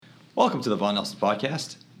Welcome to the Vaughan Nelson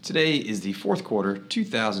Podcast. Today is the fourth quarter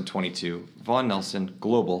 2022 Vaughan Nelson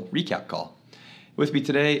Global Recap Call. With me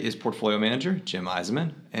today is Portfolio Manager Jim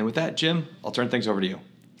Eisenman. And with that, Jim, I'll turn things over to you.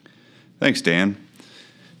 Thanks, Dan.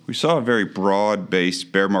 We saw a very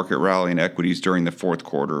broad-based bear market rally in equities during the fourth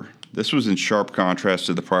quarter. This was in sharp contrast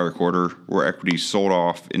to the prior quarter, where equities sold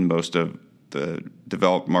off in most of the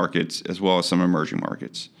developed markets as well as some emerging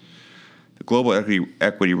markets. The global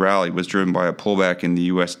equity rally was driven by a pullback in the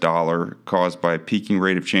U.S. dollar caused by a peaking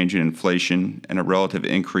rate of change in inflation and a relative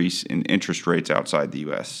increase in interest rates outside the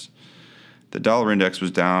U.S. The dollar index was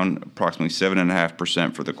down approximately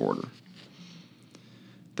 7.5% for the quarter.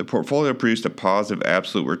 The portfolio produced a positive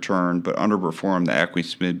absolute return but underperformed the ACWI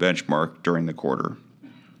SMID benchmark during the quarter.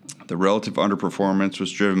 The relative underperformance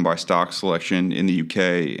was driven by stock selection in the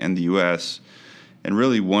UK and the US, and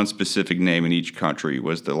really one specific name in each country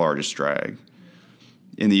was the largest drag.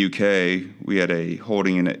 In the UK, we had a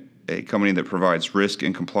holding in a company that provides risk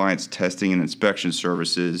and compliance testing and inspection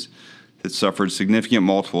services that suffered significant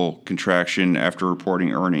multiple contraction after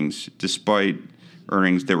reporting earnings, despite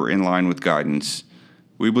earnings that were in line with guidance.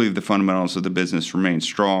 We believe the fundamentals of the business remain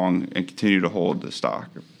strong and continue to hold the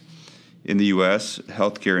stock. In the U.S., a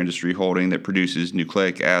healthcare industry holding that produces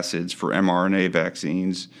nucleic acids for mRNA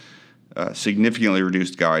vaccines significantly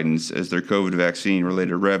reduced guidance as their COVID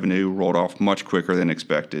vaccine-related revenue rolled off much quicker than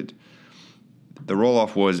expected. The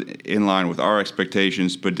roll-off was in line with our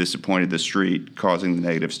expectations but disappointed the street, causing the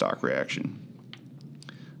negative stock reaction.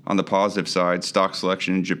 On the positive side, stock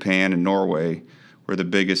selection in Japan and Norway were the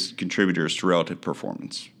biggest contributors to relative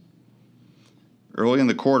performance. Early in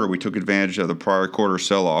the quarter, we took advantage of the prior quarter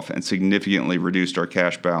sell-off and significantly reduced our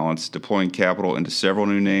cash balance, deploying capital into several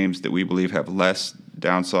new names that we believe have less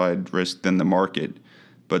downside risk than the market,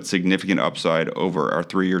 but significant upside over our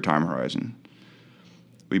 3-year time horizon.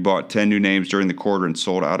 We bought 10 new names during the quarter and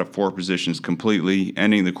sold out of 4 positions completely,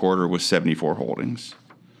 ending the quarter with 74 holdings.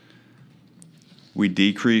 We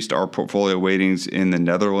decreased our portfolio weightings in the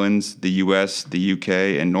Netherlands, the US, the UK,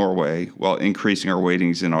 and Norway, while increasing our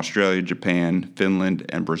weightings in Australia, Japan, Finland,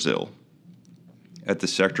 and Brazil. At the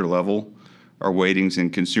sector level, our weightings in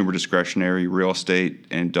consumer discretionary, real estate,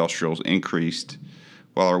 and industrials increased,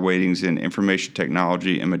 while our weightings in information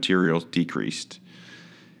technology and materials decreased.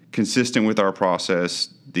 Consistent with our process,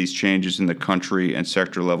 these changes in the country and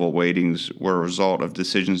sector level weightings were a result of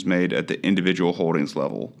decisions made at the individual holdings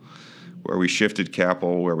level, where we shifted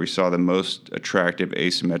capital where we saw the most attractive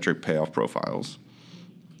asymmetric payoff profiles.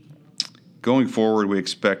 Going forward, we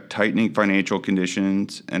expect tightening financial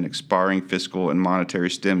conditions and expiring fiscal and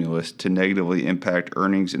monetary stimulus to negatively impact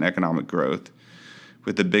earnings and economic growth,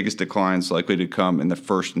 with the biggest declines likely to come in the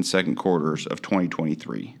first and second quarters of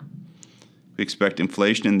 2023. We expect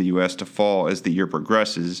inflation in the U.S. to fall as the year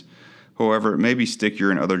progresses. However, it may be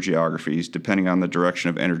stickier in other geographies depending on the direction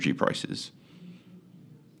of energy prices.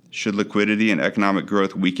 Should liquidity and economic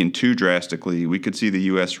growth weaken too drastically, we could see the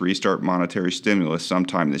U.S. restart monetary stimulus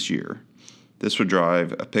sometime this year. This would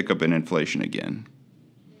drive a pickup in inflation again.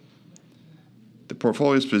 The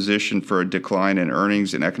portfolio is positioned for a decline in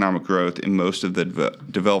earnings and economic growth in most of the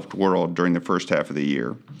developed world during the first half of the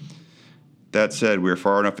year. That said, we are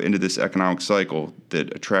far enough into this economic cycle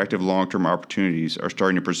that attractive long-term opportunities are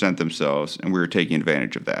starting to present themselves, and we are taking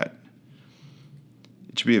advantage of that.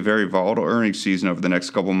 It should be a very volatile earnings season over the next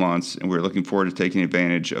couple months, and we're looking forward to taking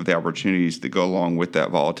advantage of the opportunities that go along with that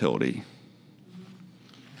volatility.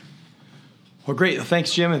 Well, great.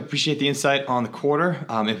 Thanks, Jim. I appreciate the insight on the quarter.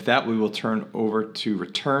 With that, we will turn over to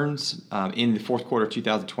returns. In the fourth quarter of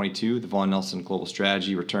 2022, the Vaughan Nelson Global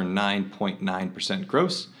Strategy returned 9.9%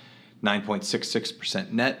 gross,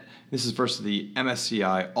 9.66% net. This is versus the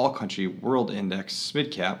MSCI All Country World Index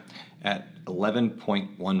SMID Cap at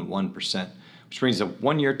 11.11%. Which brings a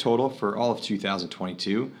one-year total for all of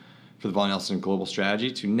 2022 for the Vaughan Nelson Global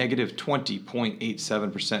Strategy to negative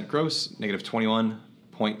 20.87% gross, negative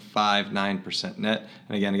 21.59% net.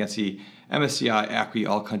 And again, against the MSCI ACWI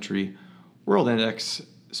All Country World Index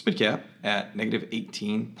SMID Cap at negative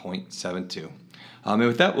 18.72. And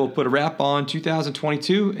with that, we'll put a wrap on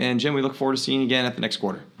 2022. And Jim, we look forward to seeing you again at the next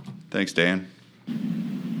quarter. Thanks, Dan.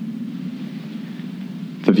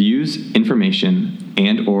 The views, information,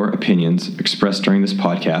 and/or opinions expressed during this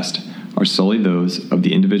podcast are solely those of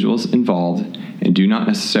the individuals involved and do not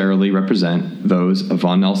necessarily represent those of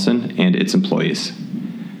Vaughan Nelson and its employees.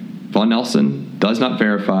 Vaughan Nelson does not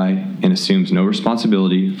verify and assumes no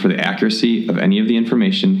responsibility for the accuracy of any of the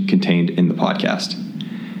information contained in the podcast.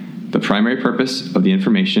 The primary purpose of the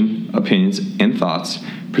information, opinions, and thoughts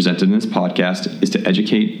presented in this podcast is to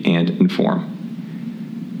educate and inform.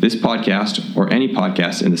 This podcast, or any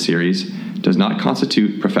podcast in the series, does not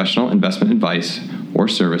constitute professional investment advice or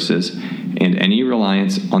services, and any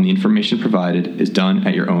reliance on the information provided is done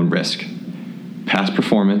at your own risk. Past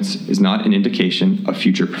performance is not an indication of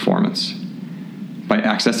future performance. By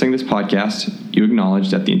accessing this podcast, you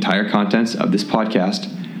acknowledge that the entire contents of this podcast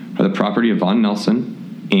are the property of Vaughan Nelson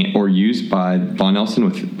or used by Vaughan Nelson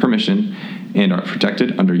with permission and are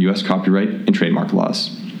protected under U.S. copyright and trademark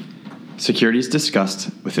laws. Securities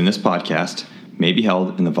discussed within this podcast may be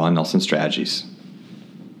held in the Vaughan Nelson strategies.